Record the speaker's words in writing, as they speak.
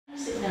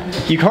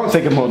You can't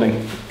say good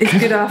morning. It's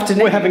good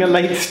afternoon. We're having a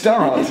late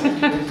start.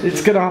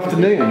 It's good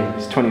afternoon.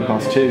 It's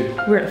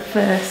 2:20. We're at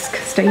Thirsk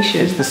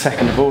station. It's the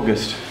 2nd of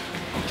August.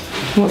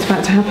 What's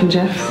about to happen,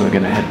 Jeff? We're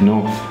going to head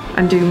north.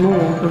 And do more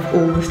of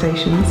all the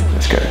stations.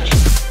 Let's go.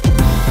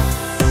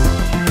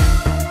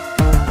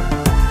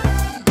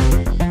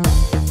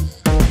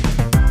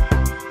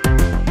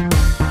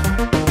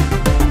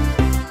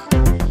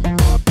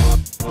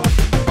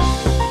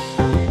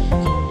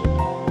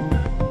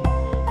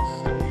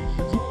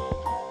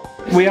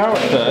 We are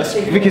at Thirsk.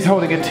 Vicky's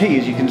holding a tea,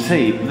 as you can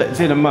see, that's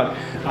in a mug.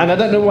 And I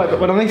don't know why, but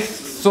when I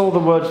saw the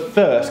word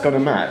Thirsk on a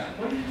map,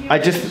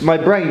 my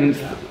brain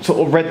sort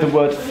of read the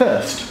word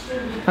thirst.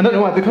 I don't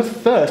know why, because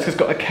Thirsk has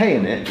got a K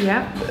in it.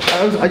 Yeah.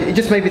 It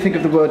just made me think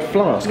of the word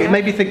flask. Yeah. It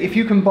made me think, if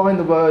you combine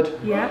the word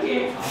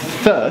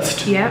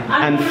thirst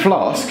and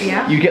flask,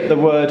 you get the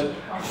word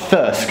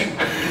Thirsk.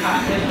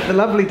 The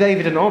lovely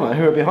David and Honor,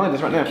 who are behind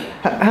us right now,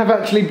 have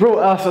actually brought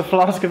us a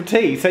flask of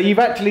tea. So you've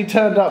actually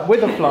turned up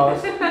with a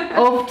flask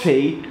of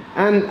tea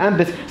and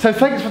this. So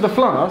thanks for the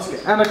flask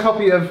and a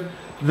copy of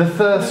the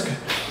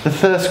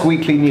Thirsk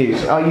Weekly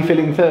News. Are you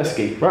feeling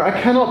thirsty? Right,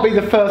 I cannot be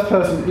the first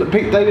person. Look,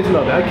 David's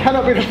not there. I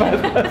cannot be the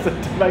first person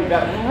to make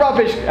that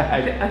rubbish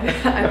gag.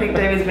 I think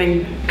David's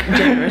being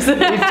generous.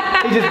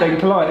 he's just being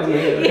polite,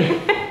 isn't he?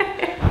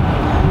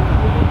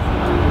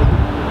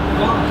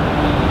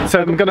 So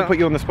I'm going to put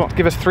you on the spot.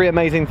 Give us 3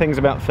 amazing things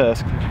about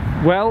Thirsk.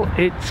 Well,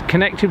 it's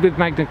connected with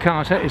Magna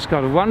Carta, it's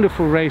got a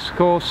wonderful race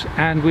course,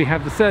 and we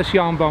have the Thirsk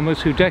yarn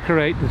bombers who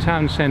decorate the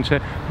town centre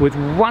with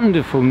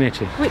wonderful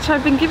knitting. Which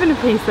I've been given a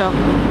piece of.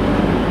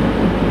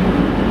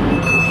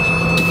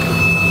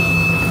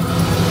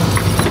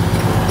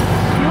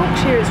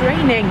 Yorkshire, it's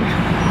raining.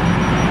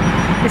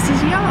 This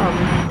is yarn.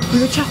 We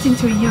were chatting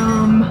to a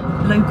yarn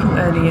local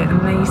earlier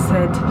and they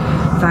said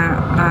that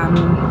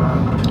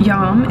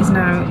yarn is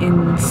now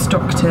in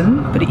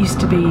Stockton, but it used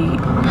to be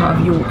part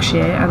of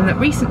Yorkshire, and that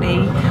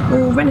recently,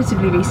 or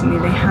relatively recently,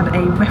 they had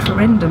a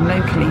referendum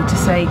locally to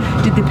say,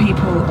 did the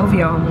people of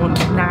Yarm want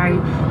to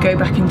now go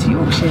back into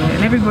Yorkshire?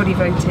 And everybody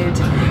voted,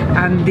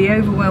 and the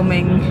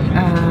overwhelming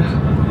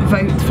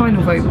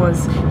final vote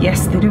was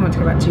yes, they do want to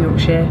go back to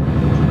Yorkshire,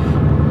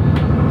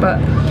 but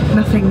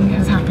nothing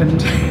has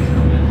happened.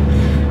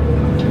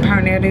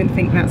 Apparently I don't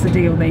think that's a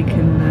deal they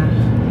can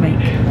make.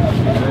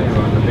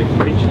 We're on the big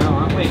bridge now,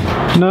 aren't we?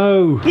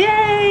 No!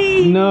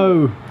 Yay!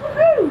 No!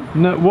 Woohoo!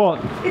 No, what?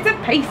 It's a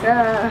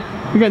pacer!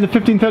 We're going to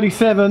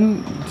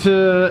 1537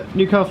 to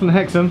Newcastle and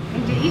Hexham.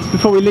 Indeed.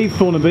 Before we leave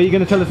Thornaby, you're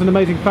going to tell us an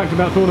amazing fact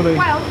about Thornaby.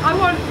 Well, I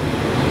want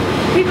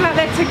people out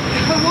there to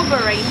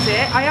corroborate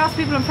it. I asked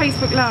people on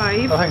Facebook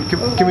Live. I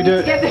think, can we do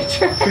it?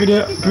 Can we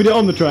do it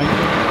on the train?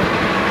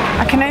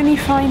 I can only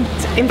find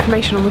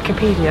information on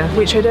Wikipedia,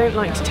 which I don't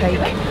like to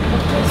take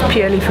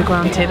purely for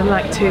granted. I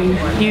like to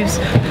use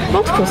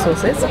multiple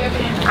sources.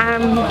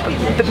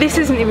 But this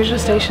isn't the original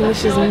station,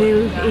 this is a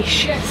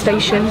new-ish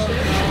station,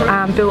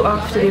 built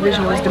after the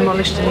original was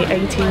demolished in the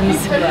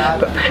 80s.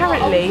 But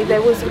apparently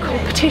there was a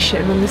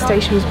competition when the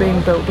station was being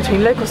built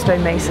between local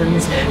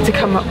stonemasons to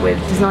come up with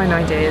design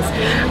ideas,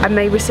 and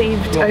they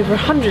received over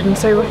 100, and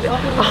so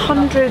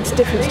 100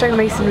 different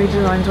stonemasonry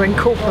designs were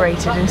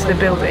incorporated into the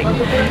building.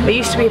 There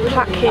used to be a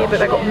plaque here, but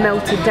that got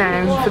melted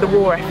down for the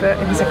war effort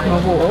in the Second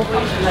World War.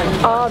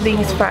 Are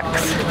these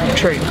facts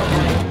true?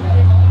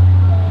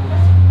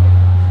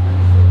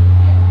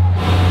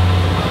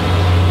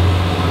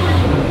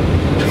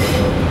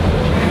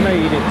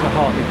 Made it to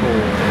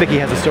Hartlepool. Vicky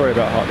has a story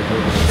about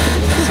Hartlepool.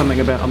 Something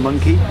about a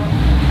monkey.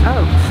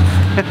 Oh.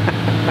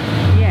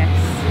 Yes.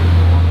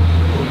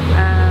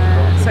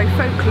 So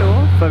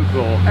folklore.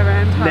 Folklore.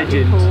 Around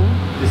Legend.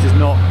 Hartlepool. This is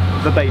not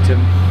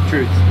verbatim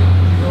truth.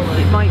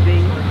 It might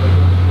be.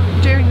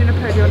 During the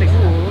Napoleonic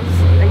Wars,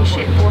 a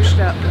ship washed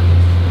up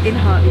in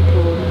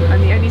Hartlepool,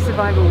 and the only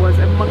survivor was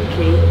a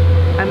monkey,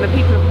 and the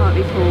people of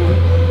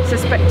Hartlepool,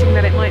 suspecting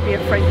that it might be a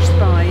French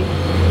spy,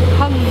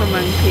 hung the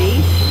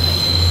monkey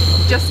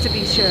just to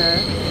be sure,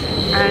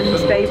 and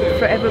they've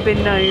forever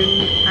been known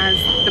as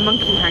the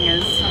monkey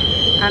hangers.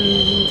 And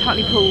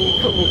Hartlepool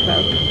Football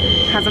Club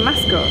has a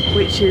mascot,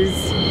 which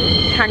is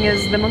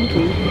Hangers the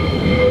Monkey.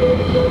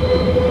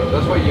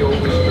 That's why you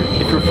always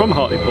drink. If you're from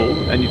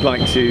Hartlepool and you'd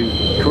like to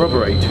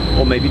corroborate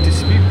or maybe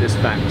dispute this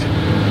fact,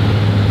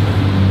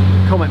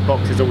 comment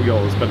box is all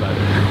yours below.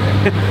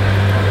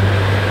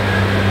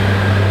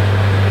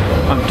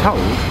 I'm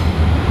told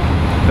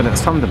that at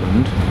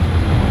Sunderland,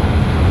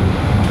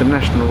 the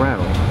National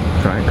Rail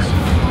tracks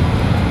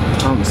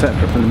aren't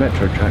separate from the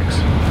metro tracks.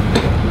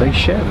 They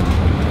share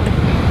them.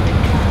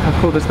 How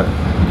cool is that?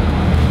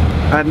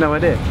 I had no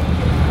idea.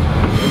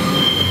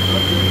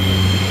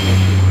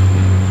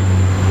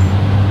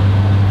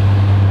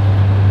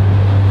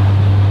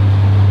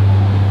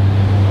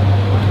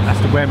 That's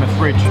the Weymouth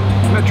Bridge.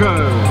 Metro!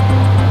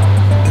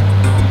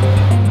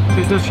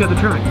 It does share the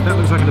track. That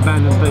looks like an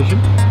abandoned station.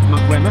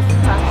 Weymouth.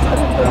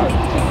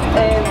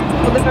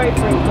 For the very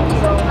frequent,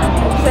 so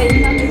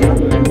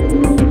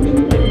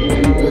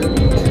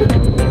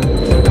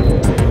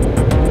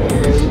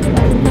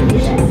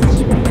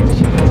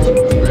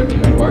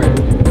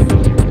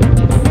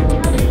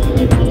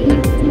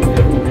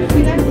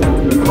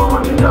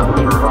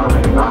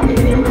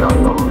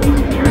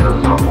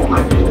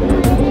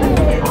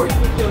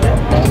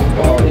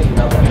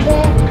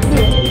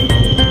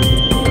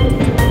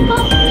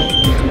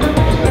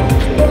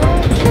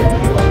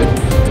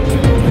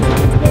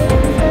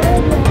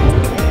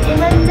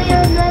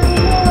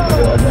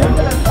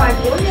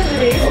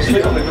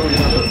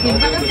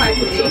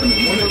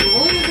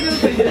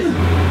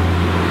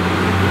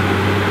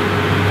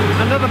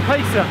another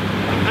pacer.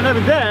 And over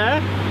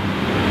there,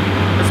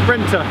 a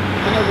sprinter.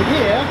 And over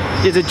here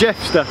is a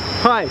Jeffster.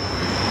 Hi.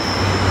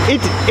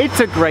 It's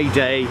a grey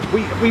day.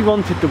 We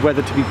wanted the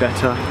weather to be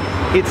better.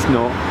 It's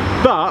not.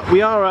 But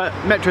we are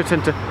at Metro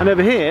Centre, and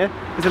over here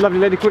is a lovely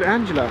lady called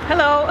Angela.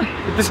 Hello.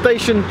 The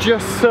station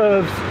just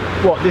serves,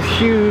 what, this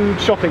huge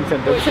shopping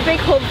centre? It's a big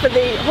hub for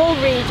the whole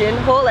region,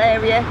 whole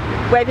area,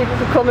 where people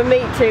can come and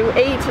meet to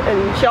eat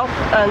and shop,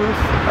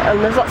 and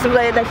there's lots of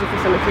leisure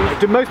facilities.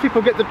 Do most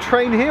people get the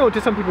train here, or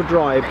do some people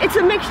drive? It's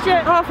a mixture,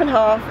 half and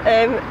half.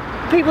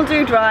 People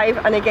do drive,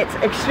 and it gets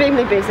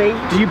extremely busy.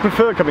 Do you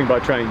prefer coming by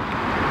train?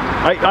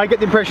 I get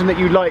the impression that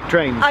you like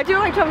trains. I do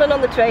like travelling on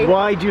the train.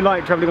 Why do you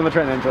like travelling on the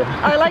train, Angela?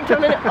 I like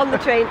travelling on the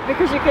train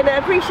because you can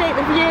appreciate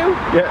the view,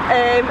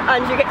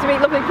 and you get to meet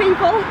lovely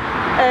people,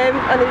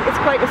 and it's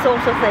quite a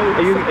social thing.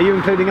 Are you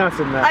including us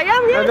in that? I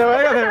am, yes. Oh,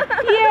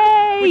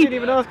 no, Yay! We didn't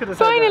even ask her to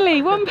say Finally,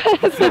 that. one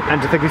person.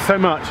 Angela, thank you so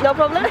much. No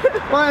problem.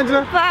 Bye,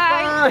 Angela.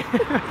 Bye.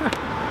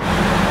 Bye.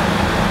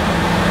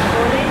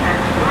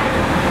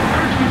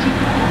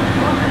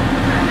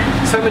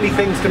 So many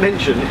things to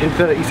mention in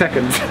 30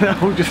 seconds.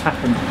 That all just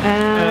happened.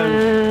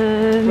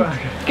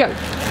 Go.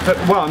 But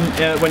one,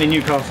 when in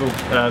Newcastle,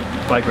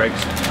 by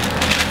Greg's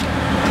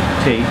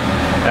tea.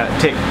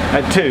 Tick.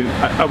 Two,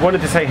 I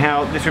wanted to say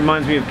how this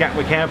reminds me of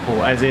Gatwick Airport,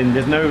 as in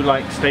there's no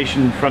like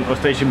station front or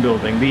station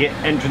building. The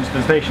entrance to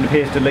the station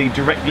appears to lead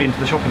directly into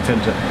the shopping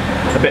centre.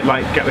 A bit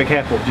like Gatwick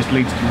Airport, just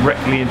leads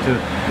directly into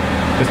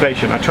the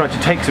station. I tried to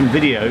take some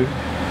video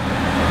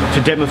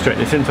to demonstrate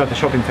this inside the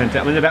shopping centre,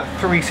 and in about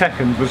 3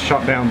 seconds was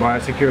shut down by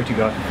a security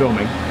guard for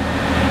filming.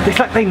 It's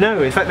like they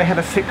know, it's like they have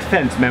a sixth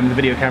sense, man with a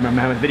video camera,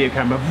 man with a video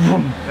camera,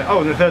 vroom. Oh,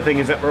 and the third thing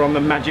is that we're on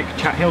the magic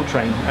Chathill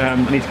train. I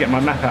need to get my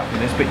map out for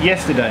this, but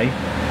yesterday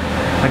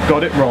I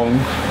got it wrong.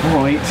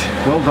 Right,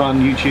 well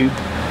done YouTube.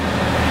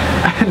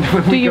 And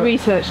when Do your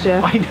research,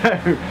 Jeff. I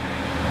know.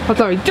 Oh,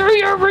 sorry, do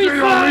your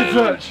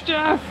research,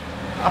 Jeff.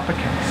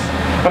 Uppercase.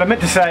 But I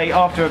meant to say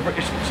after a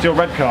British Steel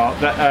Red Car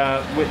that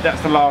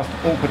that's the last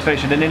awkward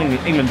station in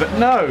England, but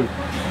no,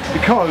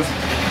 because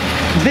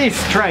this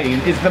train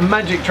is the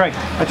magic train.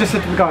 I just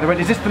said to the guy, I went,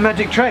 is this the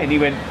magic train? He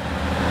went,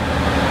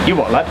 you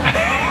what, lad?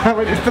 I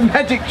went, it's the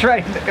magic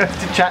train that goes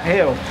to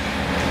Chathill.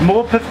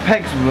 Morpeth,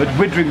 Pegswood,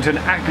 Widrington,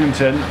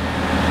 Accrington,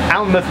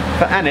 Alnmouth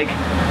for Alnwick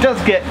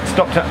does get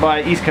stopped up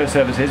by East Coast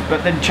services,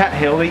 but then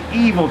Chathill, the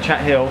evil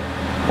Chathill,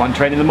 one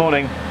train in the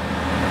morning,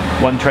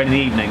 one train in the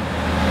evening.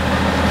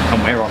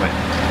 And we're on it.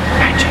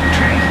 Magic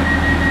train.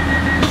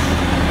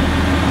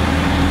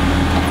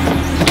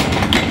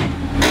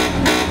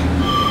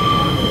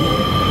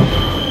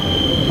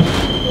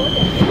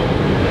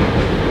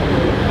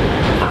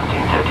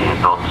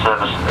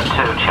 Service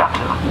to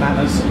Chathill.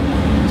 Manners.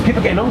 There's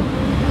people getting on.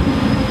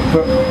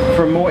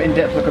 For a more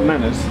in-depth look at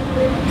Manners,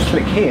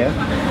 click here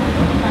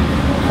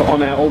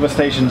on our All the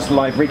Stations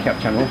live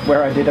recap channel,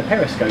 where I did a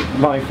Periscope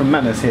live from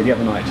Manners here the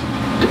other night.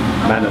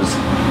 Manners.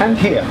 And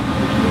here.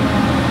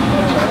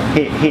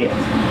 Here.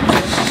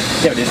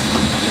 There it is.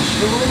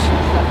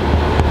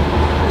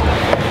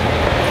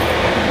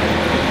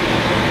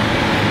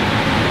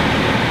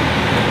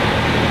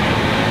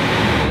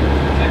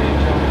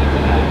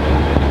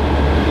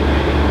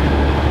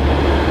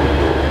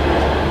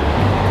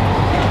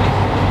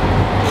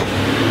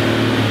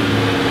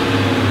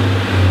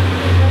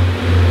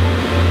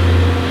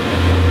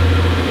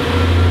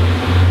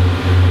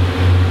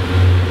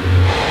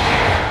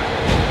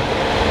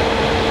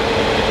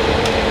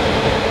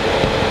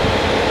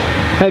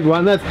 Hey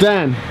everyone, that's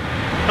Dan.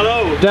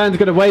 Hello. Dan's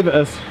going to wave at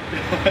us.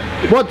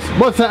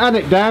 What's that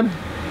Alnwick, Dan?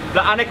 The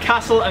Alnwick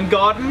Castle and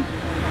Garden.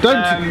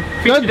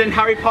 Featured in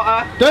Harry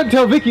Potter. Don't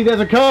tell Vicky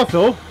there's a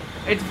castle.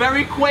 It's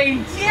very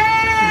quaint.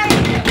 Yay!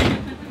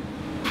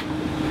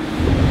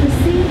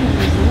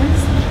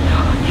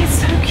 It's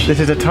so cute.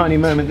 This is a tiny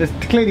moment. There's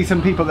clearly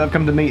some people that have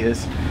come to meet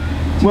us.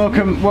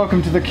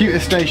 Welcome to the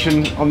cutest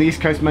station on the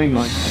East Coast Main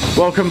Line.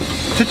 Welcome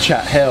to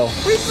Chathill.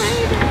 We've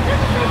made it.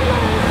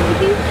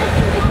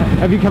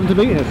 Have you come to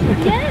meet us?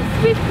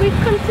 Yes, we've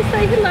come to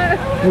say hello.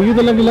 Were you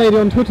the lovely lady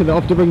on Twitter that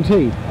offered to bring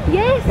tea?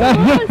 Yes, I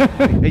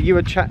was. Are you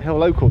a Chathill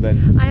local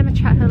then? I am a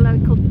Chathill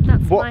local.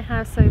 That's my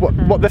house over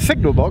there. What, the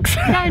signal box?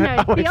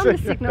 No, Oh, beyond the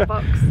signal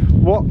box.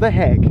 What the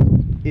heck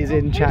is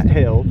in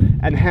Chathill,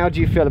 and how do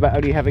you feel about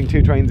only having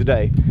 2 trains a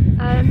day?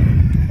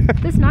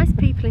 There's nice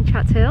people in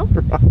Chathill.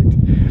 Right.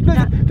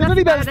 There's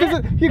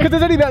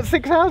only about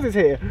 6 houses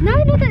here.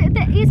 No,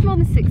 there is more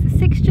than 6. There's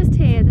 6 just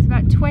here. There's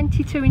about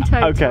 22 in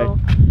total. Okay.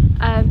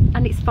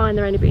 And it's fine.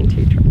 There only being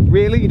 2 trains.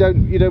 Really? You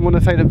don't want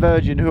to say to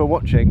Virgin who are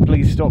watching,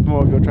 please stop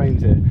more of your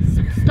trains here?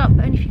 Stop,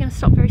 only if you're going to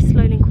stop very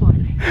slowly and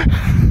quietly.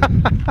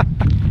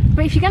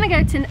 But if you're going to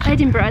go to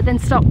Edinburgh, then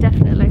stop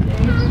definitely.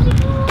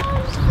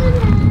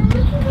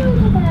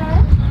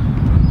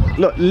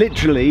 Look,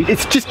 literally,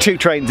 it's just 2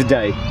 trains a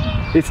day.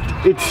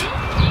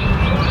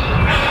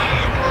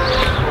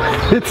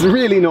 It's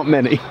really not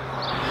many.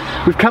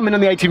 We've come in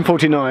on the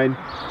 1849.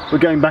 We're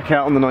going back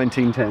out on the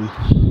 1910.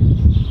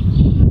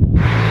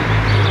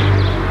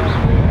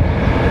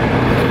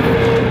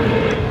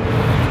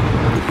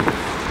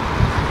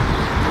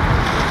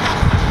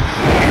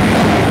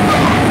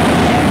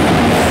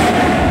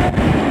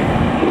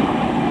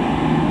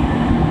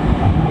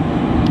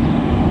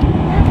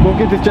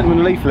 this gentleman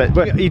a leaflet,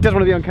 but he does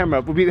want to be on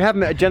camera. We haven't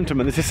met a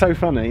gentleman. This is so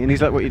funny, and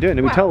he's like, "What are you doing?"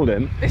 And we told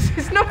him.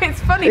 It's not.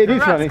 It's funny. It for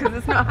is us funny.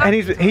 It's not And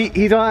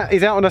he's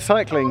out on a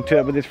cycling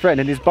tour with his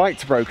friend, and his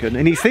bike's broken.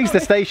 And he sees the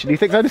station. He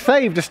thinks, "I've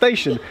saved a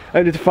station,"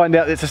 only to find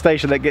out it's a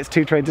station that gets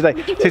 2 trains a day.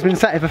 So he's been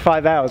sat here for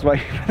 5 hours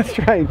waiting for this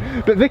train.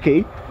 But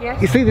Vicky,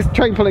 you see this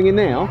train pulling in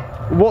now?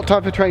 What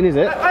type of train is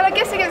it? Well, I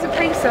guess it gets a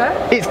pacer.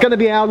 It's going to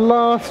be our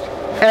last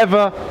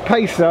ever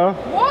pacer.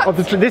 What? Of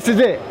the this is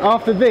it.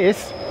 After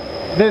this,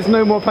 there's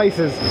no more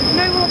pacers.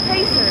 No more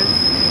pacers.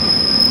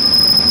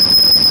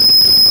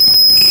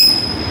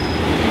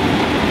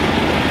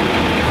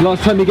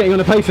 Last time you're getting on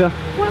a pacer.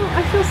 Well,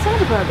 I feel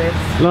sad about this.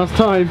 Last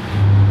time.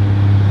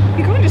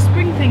 You can't just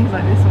spring things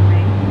like this on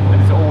me.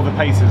 And it's all the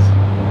pacers.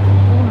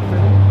 All of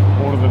them.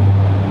 All of them.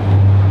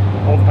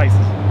 All the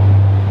pacers.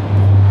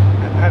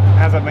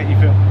 How's that make you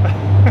feel?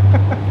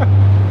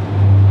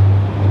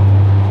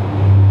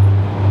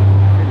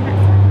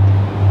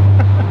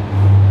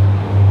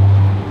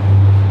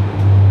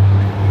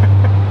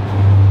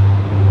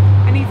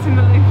 I need some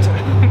alone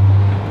time.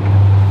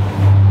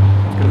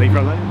 Gonna leave her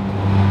alone.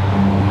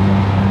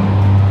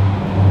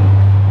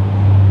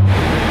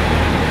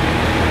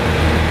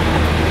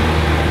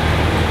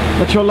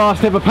 That's your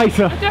last ever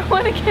pacer. I don't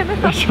want to get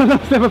it. That's your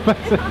last ever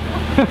pacer.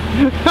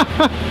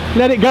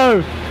 Let it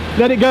go.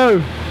 Let it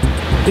go.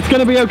 It's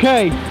going to be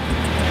okay.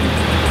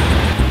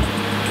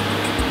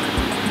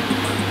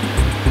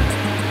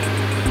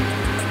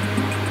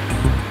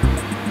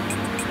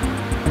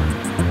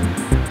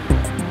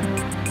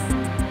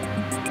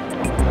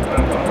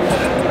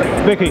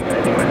 Vicky,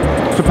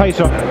 it's a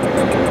pacer.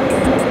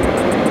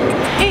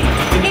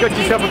 You got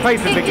yourself a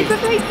pacer, Vicky. It's a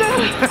pacer.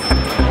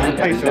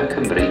 Pacer.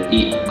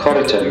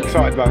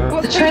 Excited about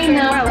that. The train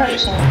now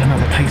approaching.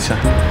 Another pacer.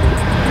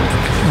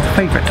 Your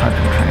favourite type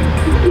of train.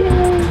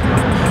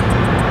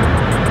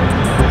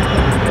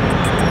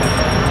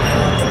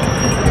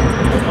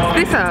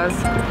 This ours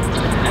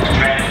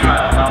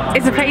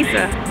is a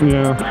pacer.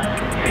 Yeah.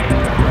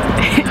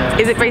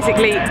 Is it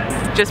basically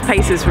just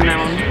pacers from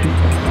now on?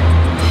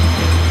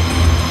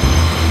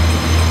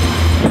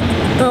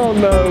 Oh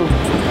no.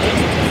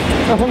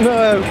 Oh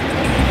no.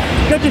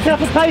 Got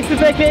yourself a pacer,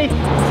 Vicky.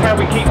 That's how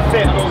we keep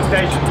fit on all the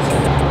stations.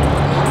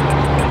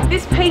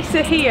 This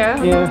pacer here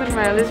on Northern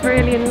Rail is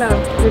really in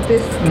love with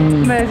this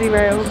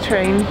Merseyrail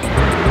train.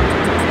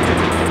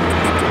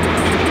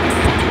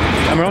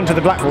 And we're on to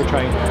the Blackwall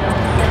train,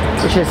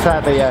 which is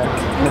sadly the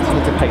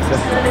pacer.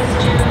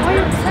 Why are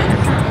you upset?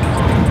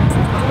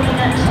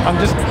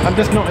 I'm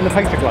just not in the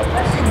pacer club.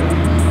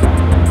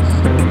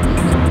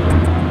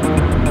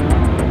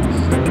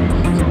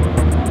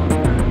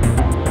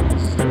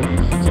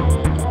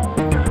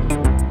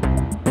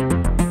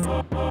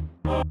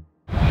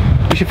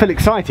 We should feel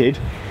excited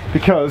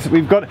because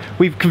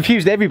we've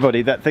confused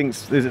everybody that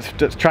thinks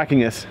that's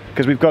tracking us,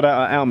 because we've got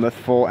out at Alnmouth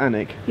for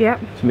Alnwick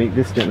to meet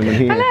this gentleman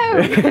here.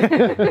 Hello!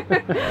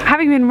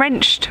 Having been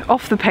wrenched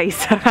off the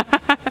pacer,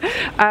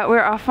 we're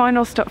at our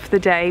final stop for the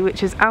day,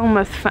 which is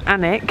Alnmouth for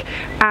Alnwick,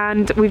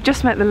 and we've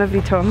just met the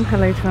lovely Tom.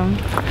 Hello, Tom.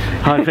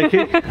 Hi,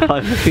 Vicky.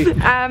 Hi, Vicky.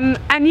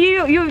 And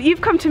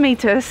you've come to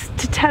meet us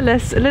to tell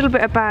us a little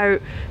bit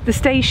about the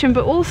station,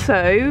 but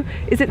also,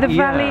 is it the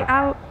Valley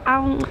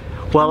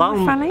Well,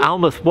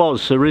 Alnmouth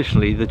was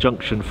originally the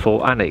junction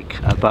for Alnwick,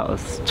 about a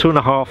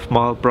 2.5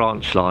 mile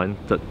branch line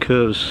that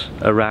curves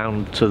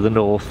around to the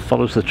north,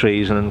 follows the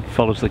trees and then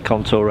follows the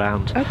contour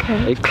round.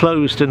 Okay. It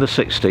closed in the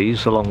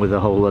 60s along with a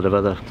whole lot of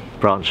other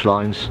branch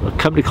lines. A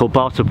company called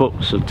Barter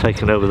Books have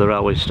taken over the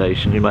railway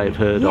station, you may have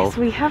heard of. Yes,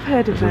 we have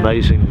heard of It's them. an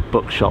amazing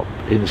bookshop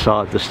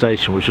inside the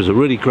station, which was a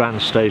really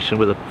grand station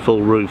with a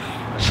full roof.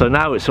 So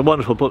now it's a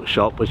wonderful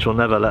bookshop which will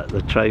never let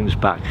the trains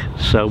back.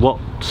 So what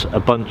a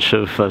bunch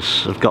of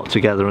us have got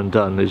together and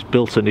done is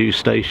built a new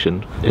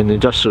station in the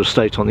industrial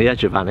estate on the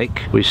edge of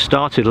Alnwick. We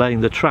started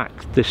laying the track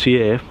this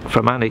year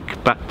from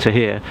Alnwick back to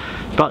here,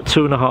 about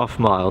 2.5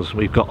 miles.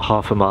 We've got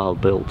 1/2 mile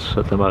built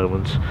at the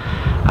moment,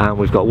 and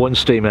we've got 1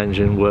 steam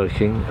engine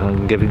working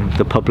and giving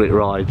the public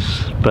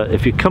rides. But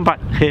if you come back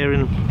here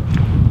in,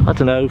 I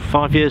don't know,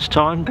 5 years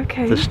time,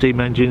 the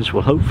steam engines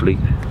will hopefully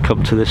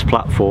come to this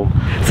platform.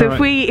 So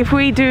if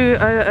we do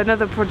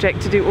another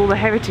project to do all the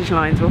heritage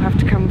lines, we'll have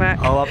to come back.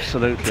 Oh,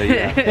 absolutely.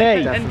 Yeah.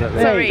 Hey,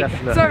 Definitely.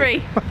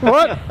 Sorry.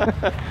 What?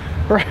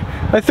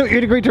 I thought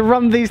you'd agreed to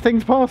run these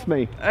things past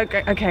me.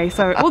 Okay,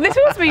 sorry. Well, this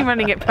was me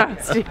running it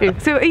past you.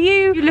 So are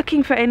you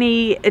looking for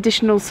any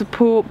additional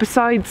support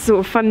besides sort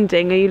of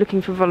funding? Are you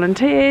looking for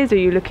volunteers? Are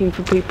you looking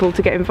for people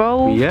to get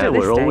involved? Yeah, at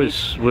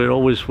this we're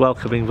always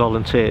welcoming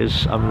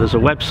volunteers. There's a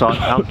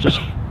website, I'll just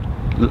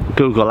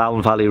Google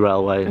Aln Valley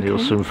Railway and you'll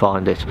soon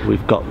find it.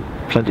 We've got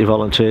plenty of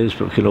volunteers,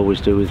 but we can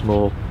always do with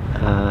more.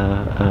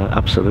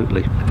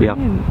 Absolutely. Yeah.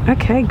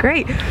 Okay,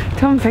 great.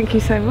 Tom, thank you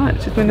so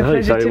much. It's been a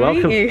pleasure to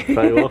meet you.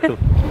 Very welcome.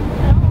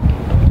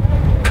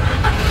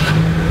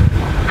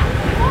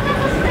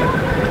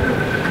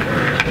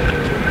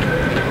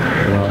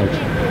 Right.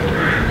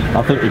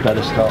 I think we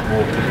better start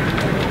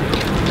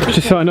walking.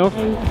 Just sign off.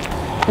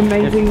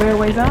 Amazing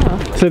railways are.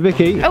 So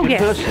Vicky, oh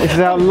yes, this is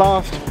our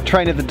last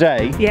train of the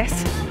day.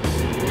 Yes.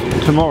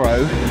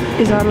 tomorrow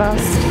is our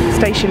last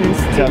station in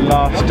it's our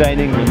last day in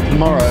England.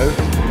 Tomorrow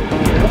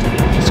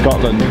to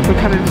Scotland. We're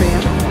coming for you.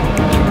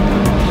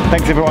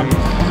 Thanks everyone.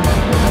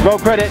 Roll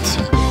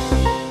credits.